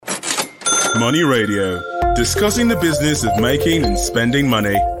Money Radio, discussing the business of making and spending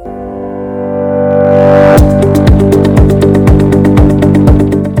money.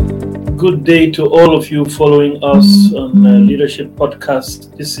 Good day to all of you following us on the Leadership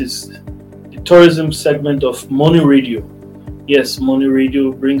Podcast. This is the tourism segment of Money Radio. Yes, Money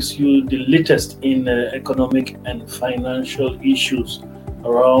Radio brings you the latest in economic and financial issues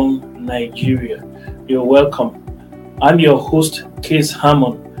around Nigeria. You're welcome. I'm your host, Case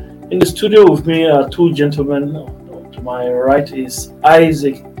Hammond. In the studio with me are two gentlemen. To my right is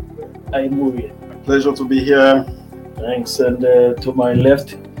Isaac Aimuri. Pleasure to be here. Thanks. And to my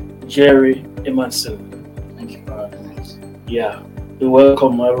left, Jerry Emerson. Thank you for having us. Yeah, you're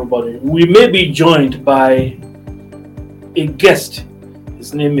welcome, everybody. We may be joined by a guest.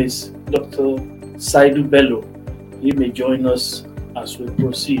 His name is Dr. Saidu Bello. He may join us as we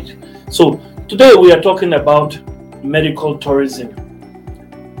proceed. So today we are talking about medical tourism.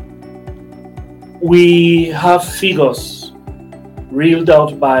 We have figures reeled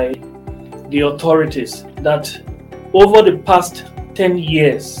out by the authorities that over the past 10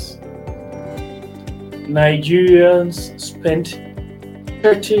 years, Nigerians spent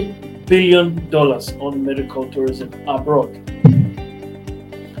 $30 billion on medical tourism abroad.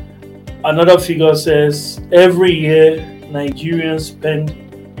 Another figure says every year Nigerians spend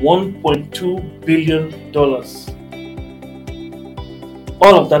 $1.2 billion.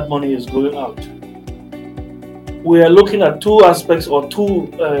 All of that money is going out. We are looking at two aspects or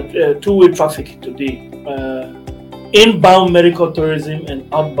two-way traffic today. Inbound medical tourism and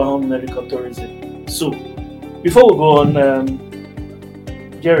outbound medical tourism. So, before we go on,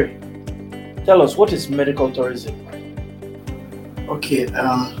 Jerry, tell us, what is medical tourism? Okay,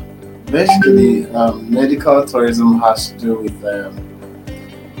 basically, medical tourism has to do with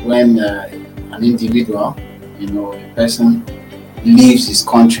when an individual, a person leaves his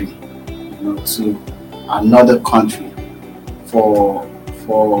country, to another country for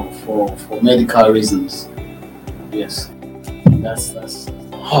medical reasons. Yes, that's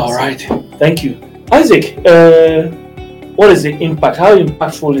all right. Thank you, Isaac. What is the impact? How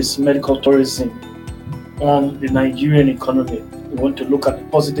impactful is medical tourism on the Nigerian economy? We want to look at the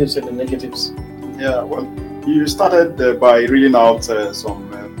positives and the negatives. Yeah, well, you started by reading out some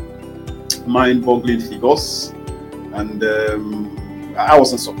mind-boggling figures, and I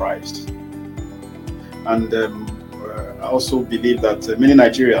wasn't surprised. And I also believe that many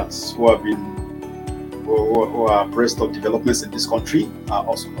Nigerians who are abreast of developments in this country are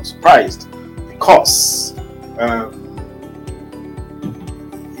also not surprised, because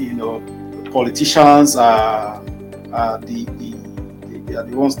politicians are the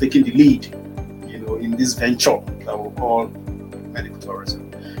ones taking the lead, in this venture that we call medical tourism.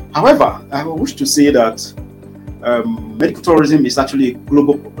 However, I wish to say that medical tourism is actually a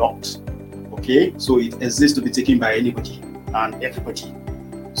global product. Okay, so it exists to be taken by anybody and everybody.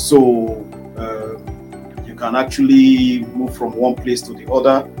 So you can actually move from one place to the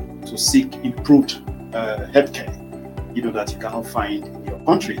other to seek improved healthcare, that you cannot find in your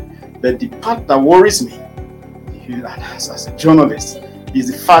country. But the part that worries me, as a journalist, is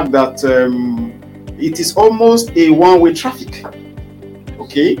the fact that it is almost a one-way traffic.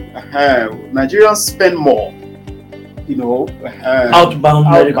 Okay, Nigerians spend more, outbound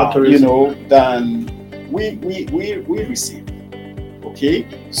medical tourism, than we receive. Okay,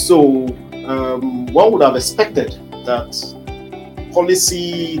 so one would have expected that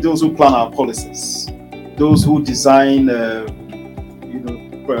those who plan our policies, those who design,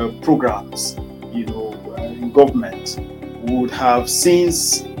 programs, in government, would have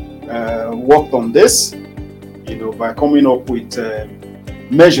since worked on this, by coming up with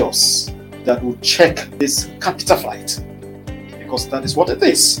measures that will check this capital flight, because that is what it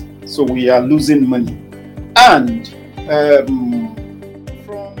is. So we are losing money. And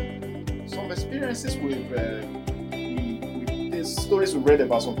from some experiences with the stories we read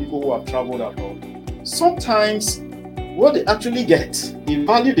about some people who have traveled abroad, sometimes what they actually get, the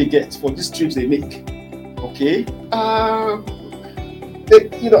value they get for these trips they make, okay,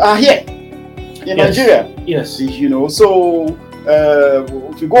 they, are here in Nigeria. Yes. So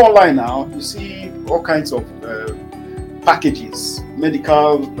if you go online now, you see all kinds of packages,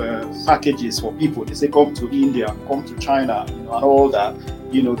 medical packages for people. They say come to India, come to China, and all that.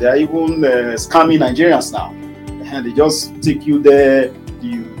 They are even scamming Nigerians now, and they just take you there,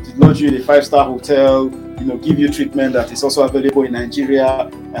 lodge you in a 5-star hotel, give you treatment that is also available in Nigeria,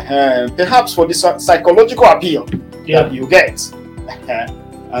 perhaps for the psychological appeal that you get,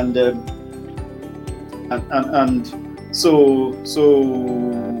 and so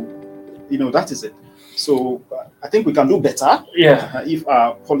that is it. So I think we can do better. Yeah. If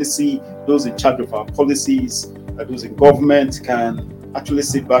our policy, those in charge of our policies, those in government can actually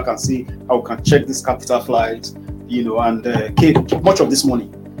sit back and see how we can check this capital flight, and keep much of this money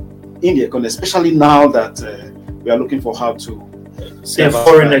in the economy, especially now that we are looking for how to save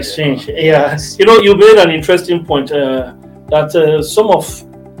foreign exchange. Yeah. You made an interesting point that some of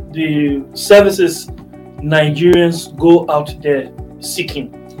the services Nigerians go out there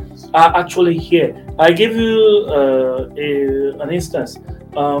seeking are actually here. I give you an instance.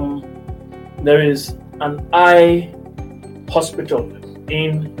 There is an eye hospital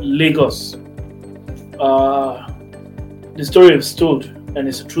in Lagos. The story is told, and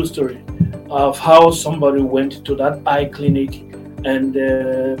it's a true story, of how somebody went to that eye clinic, and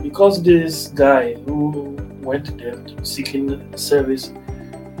because this guy who went there seeking service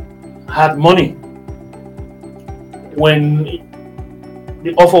had money, when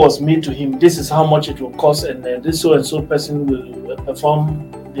the offer was made to him, this is how much it will cost, and this so and so person will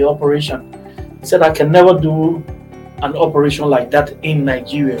perform the operation. He said, I can never do an operation like that in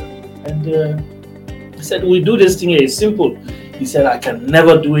Nigeria. And he said, we do this thing here, it's simple. He said, I can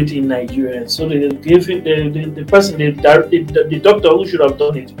never do it in Nigeria. So they gave him, the person, the doctor who should have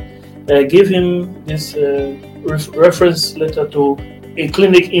done it, gave him this reference letter to a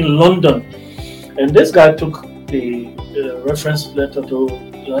clinic in London. And this guy took the reference letter to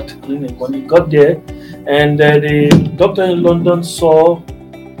that clinic. When he got there, and the doctor in London saw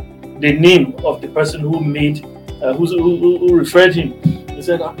the name of the person who made, who referred him. He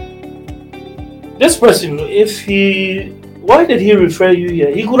said, this person, why did he refer you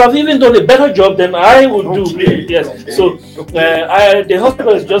here? He could have even done a better job than I would do. Yes. Okay. So the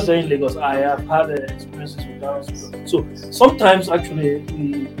hospital is just there in Lagos. I have had experiences with that hospital. So sometimes actually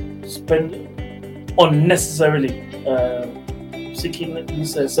we spend unnecessarily seeking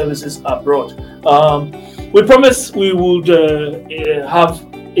these services abroad. We promised we would have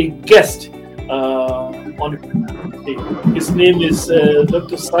a guest on the day. His name is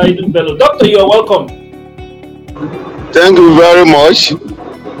Dr. Saidu Bello. Doctor, you are welcome. Thank you very much.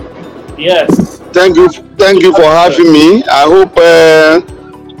 Yes. Thank you for having me. I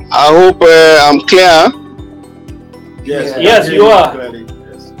hope I'm clear. Yes, you are.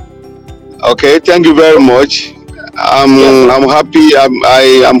 Okay, thank you very much. I'm happy.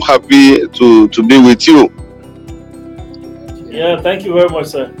 I am happy to be with you. Yeah, thank you very much,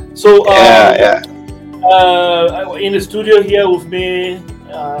 sir. So in the studio here with me,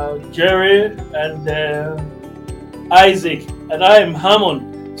 Jerry and Isaac, and I am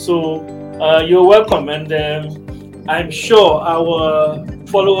Hammond. So you're welcome, and I'm sure our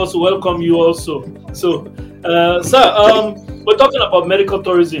followers welcome you also. So, sir, we're talking about medical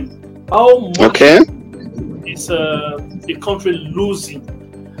tourism. How much is the country losing?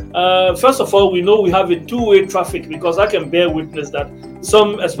 First of all, we know we have a two-way traffic, because I can bear witness that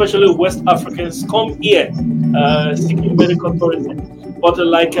some, especially West Africans, come here seeking medical tourism. But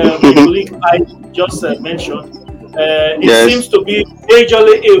like my colleague I just mentioned, it seems to be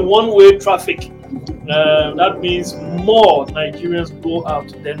majorly a one-way traffic. That means more Nigerians go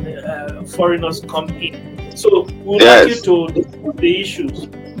out than foreigners come in. So we'd like you to discuss the issues.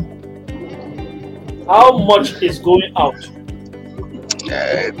 How much is going out?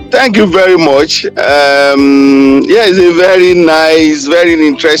 Thank you very much. It's a very nice, very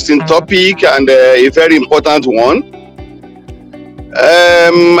interesting topic, and a very important one.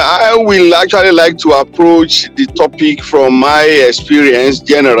 I will actually like to approach the topic from my experience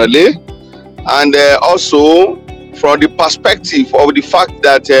generally, and also from the perspective of the fact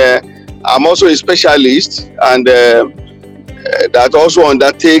that I'm also a specialist, and that also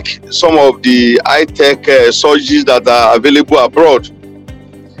undertake some of the high-tech surgeries that are available abroad.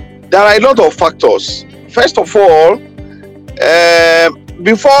 There are a lot of factors. First of all,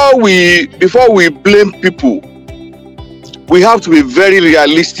 before we blame people, we have to be very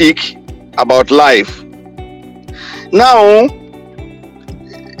realistic about life. Now,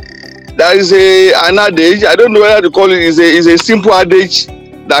 there is an adage, I don't know whether to call it, is a simple adage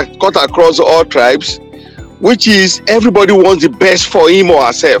that cut across all tribes, which is everybody wants the best for him or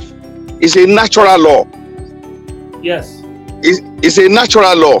herself. It's a natural law. Yes. It's a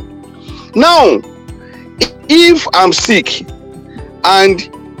natural law. Now, if I'm sick and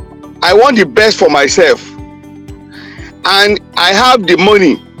I want the best for myself, and I have the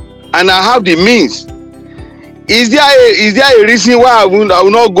money and I have the means, is there a reason why I will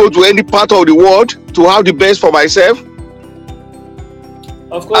not go to any part of the world to have the best for myself?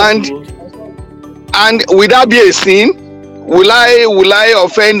 Of course. And will that be a sin? Will I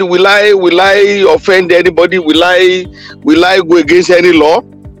offend? Will I offend anybody? Will I go against any law?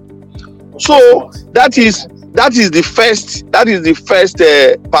 So that is that is the first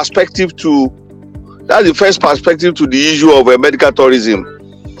perspective to the issue of medical tourism.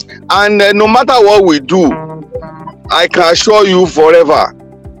 And no matter what we do, I can assure you forever,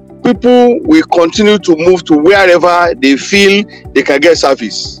 people will continue to move to wherever they feel they can get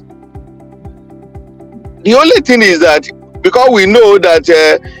service. The only thing is that because we know that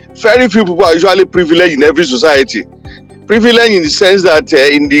very few people are usually privileged in every society. Privileged in the sense that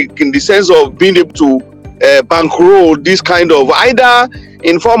in the sense of being able to bankroll this kind of, either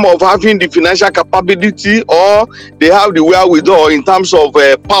in form of having the financial capability, or they have the wherewithal in terms of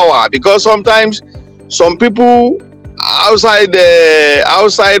power. Because sometimes some people outside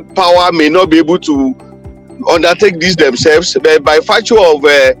power may not be able to undertake this themselves, but by virtue of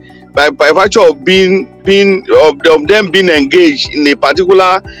them being engaged in a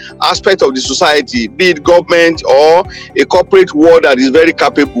particular aspect of the society, be it government or a corporate world that is very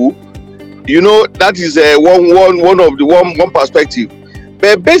capable, that is one perspective.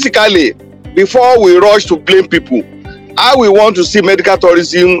 But basically, before we rush to blame people, I will want to see medical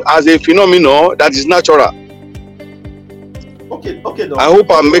tourism as a phenomenon that is natural. Okay. I hope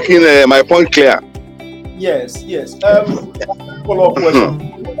I'm making my point clear. Yes. Follow-up question,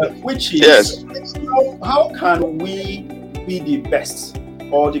 which is, yes, how can we be the best,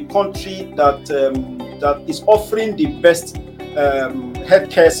 or the country that is offering the best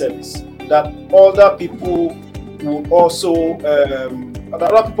healthcare service that other people will also that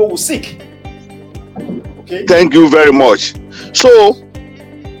other people will seek? Okay. Thank you very much. So,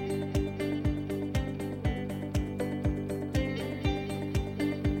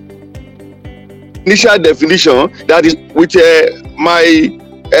 initial definition, that is with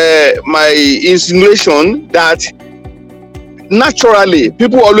my insinuation that naturally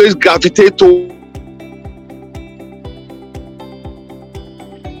people always gravitate to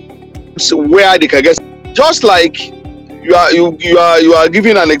where they can get, just like you are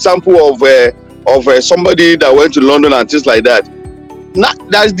giving an example of somebody that went to London and things like that.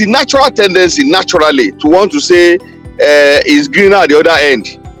 That's the natural tendency naturally to want to say is greener at the other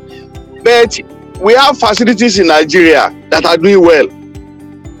end. But we have facilities in Nigeria that are doing well.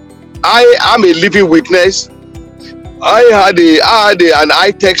 I am a living witness. I had an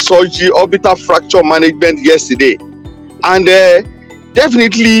high-tech surgery, orbital fracture management yesterday, and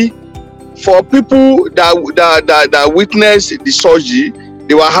definitely for people that witnessed the surgery,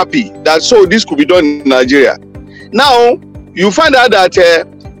 they were happy that so this could be done in Nigeria. Now you find out that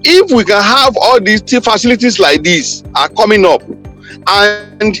if we can have all these facilities like this are coming up,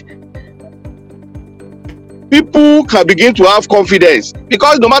 and people can begin to have confidence,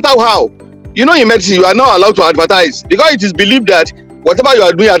 because no matter how, in medicine you are not allowed to advertise, because it is believed that whatever you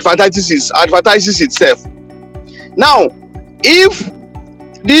are doing advertises itself. Now, if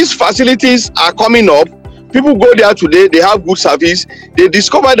these facilities are coming up, people go there today, they have good service, they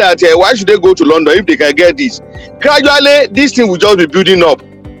discover that why should they go to London if they can get this? Gradually, this thing will just be building up.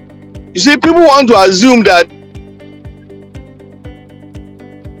 You see, people want to assume that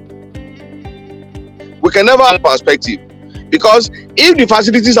we can never have perspective, because if the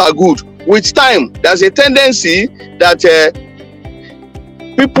facilities are good, with time there's a tendency that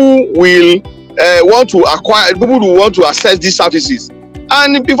people will want to acquire, people will want to access these services,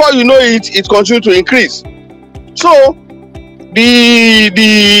 and before you know it, it continues to increase. So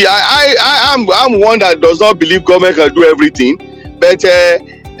I'm one that does not believe government can do everything, but there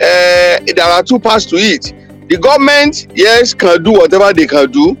are two parts to it. The government, yes, can do whatever they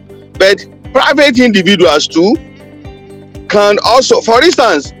can do, but private individuals too can also, for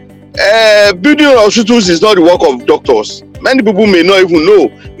instance, building hospitals is not the work of doctors. Many people may not even know,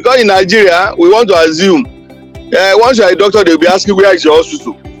 because in Nigeria we want to assume once you are a doctor, they will be asking where is your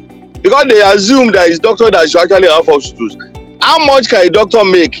hospital, because they assume that it's doctor that should actually have hospitals. How much can a doctor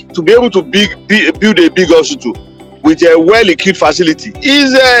make to be able to build a big hospital with a well-equipped facility?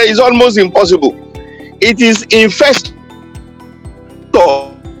 Is almost impossible. It is investors.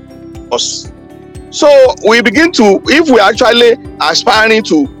 So we begin to, if we are actually aspiring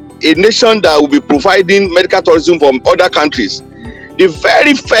to a nation that will be providing medical tourism from other countries, the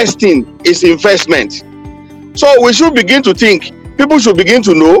very first thing is investment. So we should begin to think, people should begin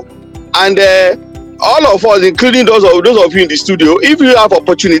to know, and all of us, including those of you in the studio, if you have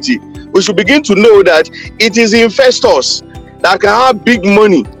opportunity, we should begin to know that it is investors that can have big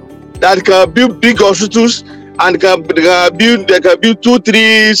money, that can build big hospitals, and they can build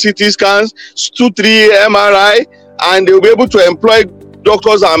 2-3 CT scans, 2-3 MRI, and they will be able to employ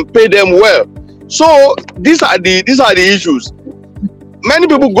doctors and pay them well. So these are the issues. Many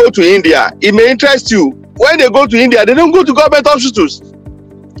people go to India. It may interest you. When they go to India, they don't go to government hospitals.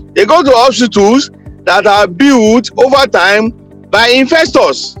 They go to hospitals that are built over time by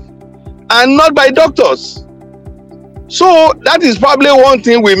investors and not by doctors. So that is probably one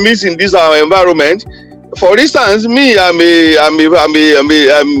thing we miss in this our environment. For instance, me, I'm a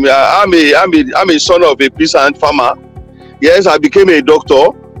son of a peasant farmer. Yes, I became a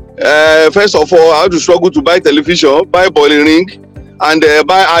doctor. First of all, I had to struggle to buy television, buy boiling ring, and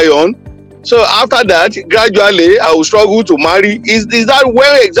buy iron. So after that, gradually, I will struggle to marry. Is that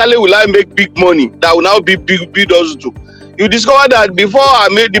where exactly will I make big money that will now be big hospital? You discover that before I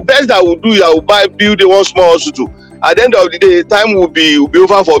made, the best I will do is I will build one small hospital. At the end of the day, time will be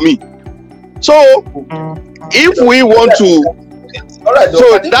over for me. So if we want to, all right,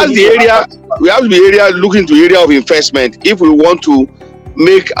 so that's the area we have to be looking to area of investment if we want to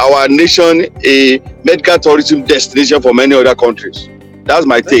make our nation a medical tourism destination for many other countries. That's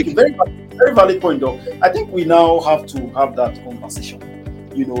my take. Very, very valid point, though. I think we now have to have that conversation.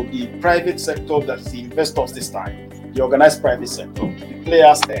 You know, the private sector, that's the investors this time, the organized private sector, the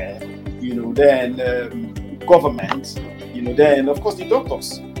players there, you know, then government, you know, then of course the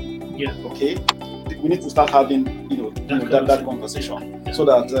doctors. Yeah. Okay. We need to start having, that conversation so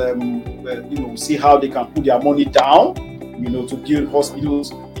that see how they can put their money down, to build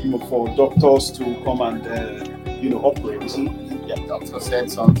hospitals, for doctors to come and operate. The doctor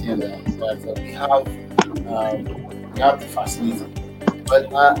said something that we have the facility. But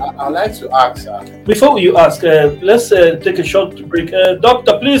I'd like to ask. Before you ask, let's take a short break.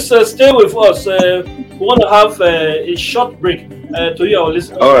 Doctor, please stay with us. We want to have a short break to hear our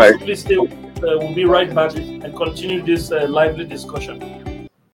listeners. All right. Please stay with us. We'll be right back and continue this lively discussion.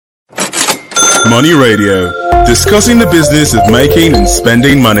 Money Radio, discussing the business of making and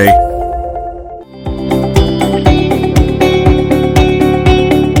spending money.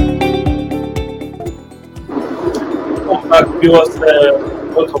 Welcome back, viewers.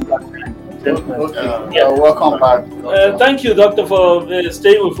 Welcome back. Welcome back. Thank you, Doctor, for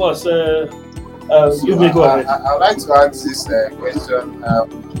staying with us. You may go ahead. I'd like to ask this question.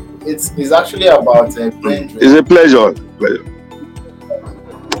 It's actually about brain drain. It's a pleasure.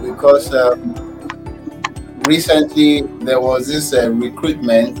 Because recently there was this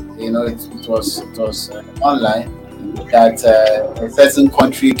recruitment. It was online that a certain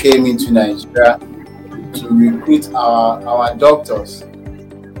country came into Nigeria to recruit our doctors.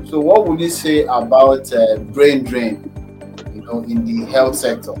 So what would you say about brain drain, in the health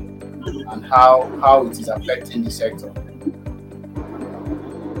sector and how it is affecting the sector?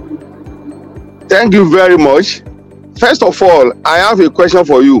 Thank you very much. First of all, I have a question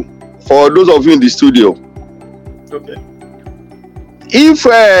for you, for those of you in the studio. Okay.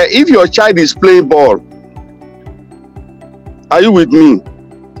 If your child is playing ball, are you with me?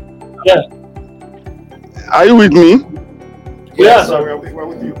 Yeah. Are you with me? Yes, we're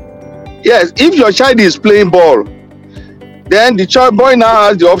with you. Yes. If your child is playing ball, then the child boy now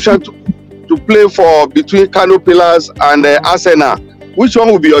has the option to play for between Kano Pillars and Arsenal. Which one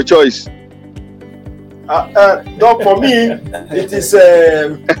will be your choice? Doc, for me, it is.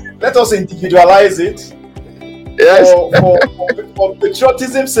 Let us individualize it. Yes. For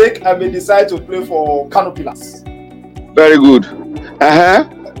patriotism's sake, I may decide to play for Kano Pillars. Very good.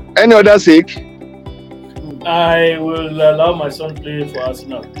 Any other sake? I will allow my son to play for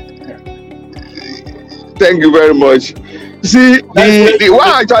Arsenal. Thank you very much. See,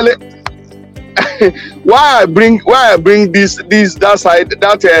 why I bring this that side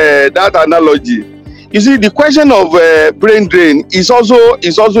that analogy. You see, the question of brain drain is also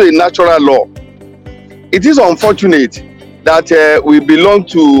a natural law. It is unfortunate that we belong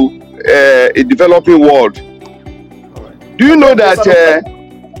to a developing world. Do you know that?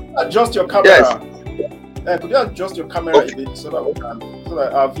 Adjust your camera. Yes. Could you adjust your camera a bit so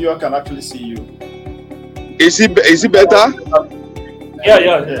that our viewer can actually see you? Is it better?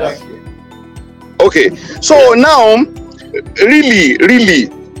 Yeah. Okay. So now, really,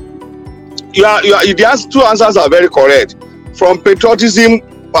 the two answers are very correct. From patriotism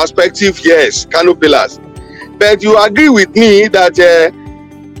perspective, yes, Kano Pillars. But you agree with me that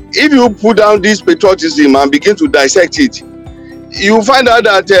if you put down this patriotism and begin to dissect it, you find out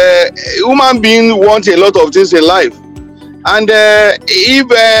that human beings want a lot of things in life. And if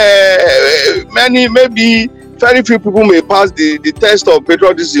maybe very few people may pass the test of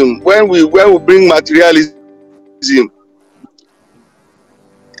patriotism when we bring materialism.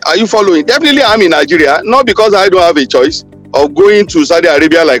 Are you following? Definitely, I'm in Nigeria, not because I don't have a choice of going to Saudi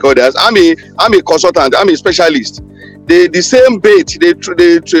Arabia like others. I'm a consultant. I'm a specialist. The same bait they throw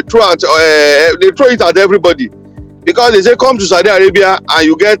it at everybody, because they say come to Saudi Arabia and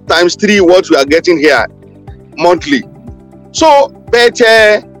you get ×3 what we are getting here monthly. So, but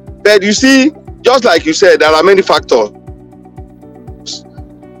you see, just like you said, there are many factors,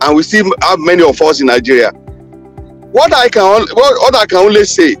 and we still have many of us in Nigeria. What I can only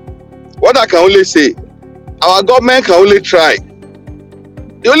say, our government can only try.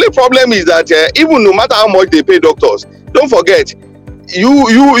 The only problem is that even no matter how much they pay doctors, don't forget, you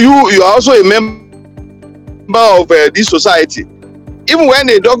are also a member of this society. Even when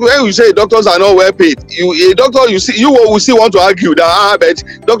you say doctors are not well paid, will still want to argue that but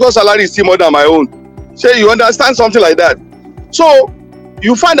doctor's salary is still more than my own. So you understand something like that. So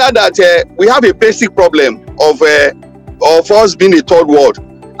you find out that we have a basic problem of us being a third world,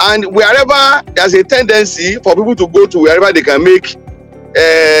 and wherever there's a tendency for people to go to wherever they can make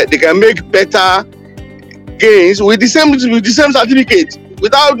better gains with the same certificate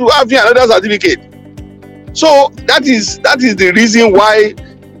without having another certificate. So that is the reason why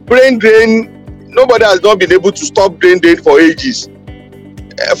brain drain. Nobody has not been able to stop brain drain for ages.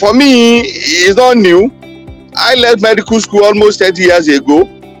 For me, it's not new. I left medical school almost 30 years ago,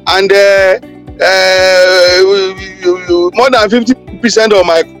 and more than 50% of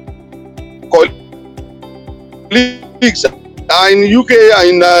my colleagues are in UK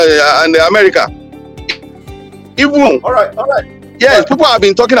and America. Even All right. yes, people have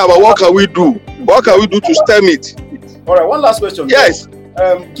been talking about what can we do to stem it. All right. One last question. Yes.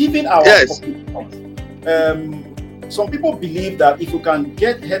 Given our Yes. population, some people believe that if you can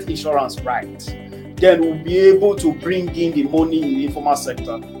get health insurance right, then we'll be able to bring in the money in the informal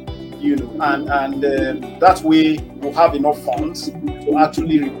sector, and that way we'll have enough funds to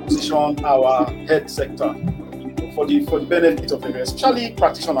actually reposition our health sector for the benefit of everyone, especially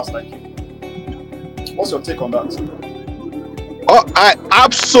practitioners like you. What's your take on that? Oh,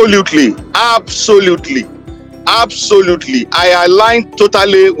 absolutely. I align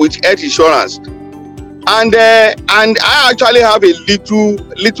totally with health insurance, and I actually have a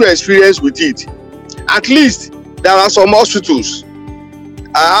little experience with it. At least there are some hospitals.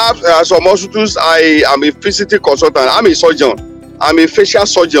 I am a physical consultant. I'm a surgeon. I'm a facial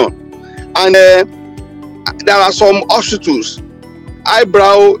surgeon, and there are some hospitals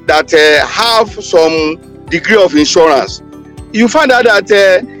eyebrow that have some degree of insurance. You find out that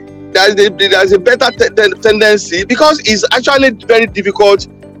there's a better tendency, because it's actually very difficult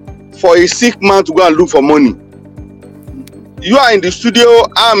for a sick man to go and look for money. You are in the studio,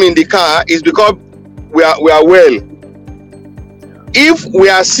 I'm in the car, is because we are well. If we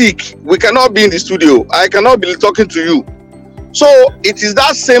are sick, we cannot be in the studio. I cannot be talking to you. So it is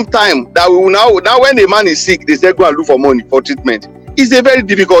that same time that we will now when a man is sick, they say go and look for money for treatment. It's a very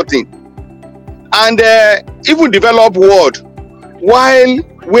difficult thing. And even developed world, while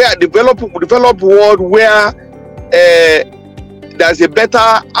we are developed world where there's a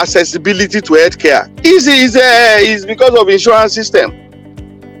better accessibility to healthcare, is because of insurance system.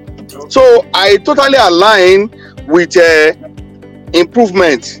 So I totally align with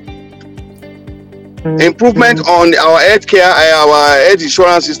improvement on our healthcare, our health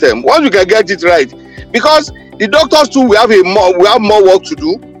insurance system. Once we can get it right, because the doctors too, we have more work to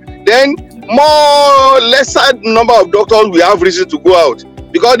do. Then lesser number of doctors we have reason to go out,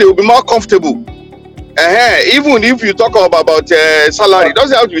 because they will be more comfortable. Even if you talk about salary, it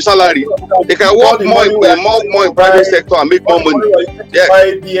doesn't have to be salary. They can work more in private sector and make more money. Yeah.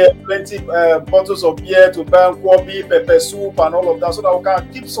 Buy beer, plenty bottles of beer to buy kwabi, pepper soup, and all of that, so that we can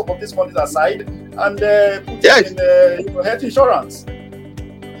keep some of these monies aside and put it in health insurance.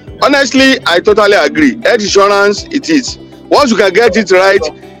 Honestly, I totally agree. Health insurance, it is. Once you can get it right,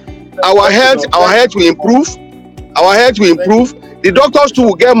 our health will improve. The doctors too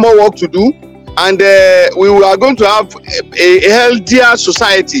will get more work to do. And we are going to have a healthier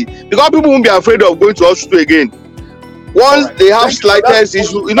society, because people won't be afraid of going to hospital again. Once they have slightest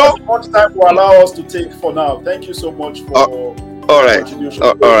issue, How much time will allow us to take for now? Thank you so much for all right. contribution.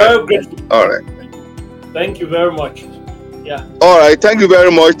 Very grateful. All right. Thank you very much. Yeah. All right. Thank you very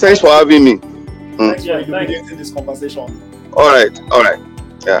much. Thanks for having me. Thanks for illuminating this conversation. All right.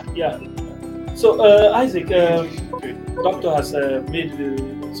 Yeah. So Isaac, Doctor has made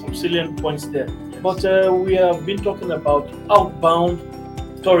some salient points there, but we have been talking about outbound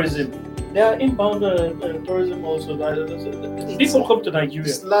tourism. There are inbound tourism also. People come to Nigeria.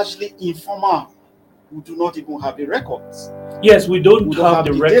 It's largely informal. We do not even have the records. Yes, we don't have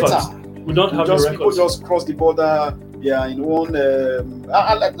the records. Data. We don't have the records. People just cross the border. Yeah, in one.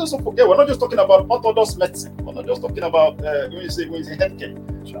 Let's not forget, we're not just talking about orthodox medicine. We're not just talking about when you say healthcare.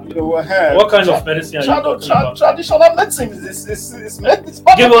 What kind of medicine are you talking about? Traditional medicine is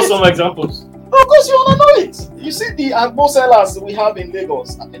Give us some examples. Of course, you want to know it. You see the agbo sellers we have in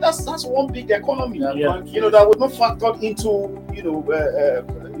Lagos. I mean, that's one big economy. Yeah. That would not factor into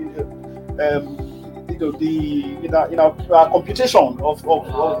in our computation of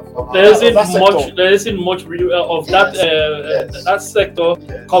there isn't that much. sector. There isn't much of Yes, that sector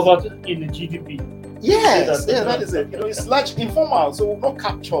Yes. covered in the GDP. Yes, Yeah, that is it. It's large informal, so we've not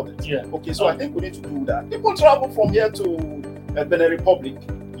captured it. Yeah. Okay, so I think we need to do that. People travel from here to Benin Republic,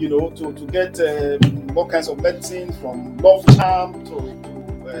 to get all kinds of medicine, from love charm to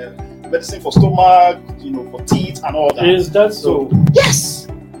medicine for stomach, for teeth and all that. Is that so? Yes.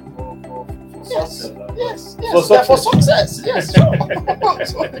 Success. Yes. For Yeah, for success. Yes, sure.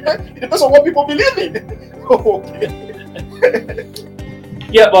 So it depends on what people believe in. Okay.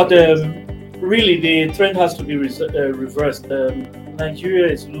 Yeah, but really, the trend has to be reversed. Nigeria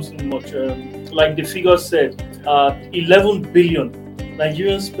is losing much. Like the figure said, 11 billion.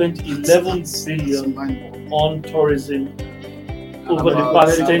 Nigerians spent 11 billion on tourism over the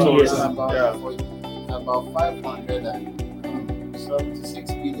past 10 years. About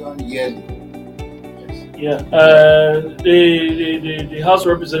 576 billion yearly. Yeah, the House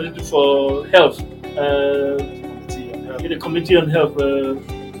Representative for Health, the Committee on Health,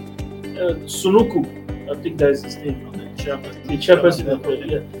 Sunuku, I think that is his name. The chairperson of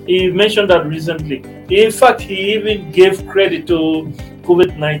he mentioned that recently. In fact, he even gave credit to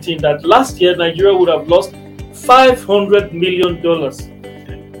COVID-19 that last year Nigeria would have lost $500 million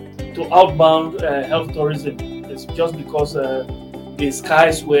to outbound health tourism. It's just because the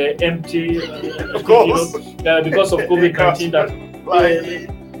skies were empty because of COVID-19.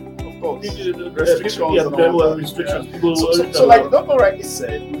 Of course. Restrictions. There were restrictions. So like Dr. rightly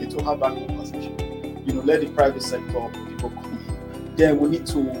said, we need to have that conversation. Let the private sector people come in. Then we need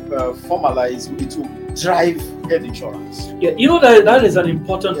to formalize. We need to drive health insurance. Yeah, that is an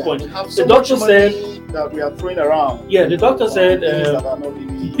important point. The doctor said that we are throwing around. Yeah, the doctor said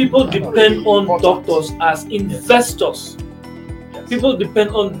people depend on doctors as investors. People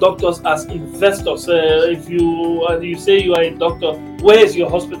depend on doctors as investors. If you say you are a doctor, where is your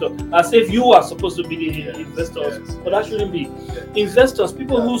hospital? As if you are supposed to be the investors, but that shouldn't be. Investors,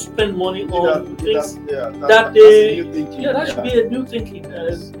 people who spend money on things that should be a new thinking.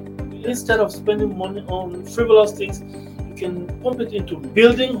 Instead of spending money on frivolous things, you can pump it into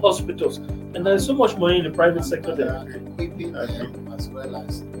building hospitals, and there's so much money in the private sector there. Equipping them as well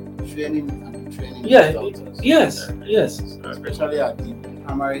as training doctors. Yes. Especially at the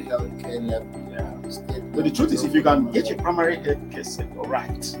primary healthcare level. But the truth is, if you can get your primary healthcare sector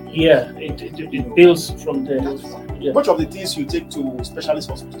right, it builds from there. Much of the things you take to specialist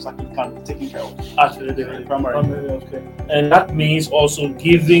hospitals can be taken care of at the primary healthcare, and that means also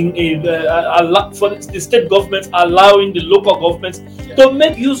giving for the state governments, allowing the local governments to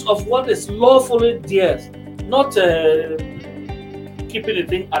make use of what is lawfully theirs, not keeping the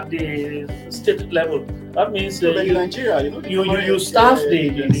thing at the state level. That means in Nigeria, you staff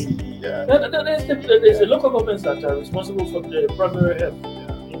there's a local governments that are responsible for the primary health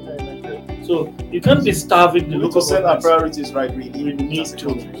in Nigeria. So you can't be starving the local set our priorities right. We need to.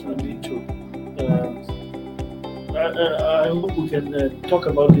 I hope we can talk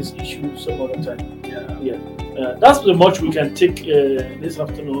about this issue some other time. That's the much we can take this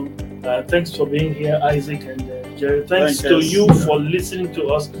afternoon. Thanks for being here, Isaac and Jerry. Thanks to you for listening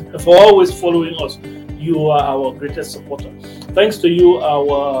to us and for always following us. You are our greatest supporter. Thanks to you,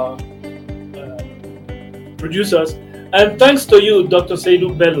 our producers, and thanks to you, Dr.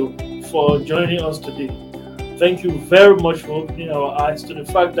 Seydou Bello, for joining us today. Thank you very much for opening our eyes to the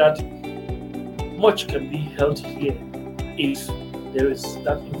fact that much can be held here if there is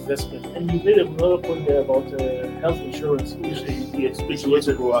that investment. And you made another point there about health insurance, which the way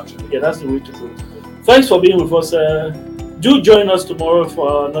to go. Actually, that's the way to go. Thanks for being with us. Do join us tomorrow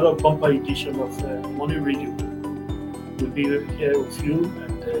for another bumper edition of Money Radio. We'll be here with you,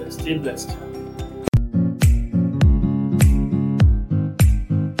 and stay blessed.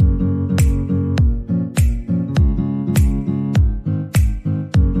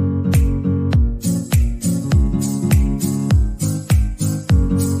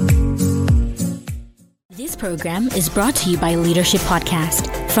 This program is brought to you by Leadership Podcast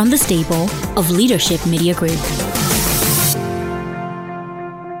from the stable of Leadership Media Group.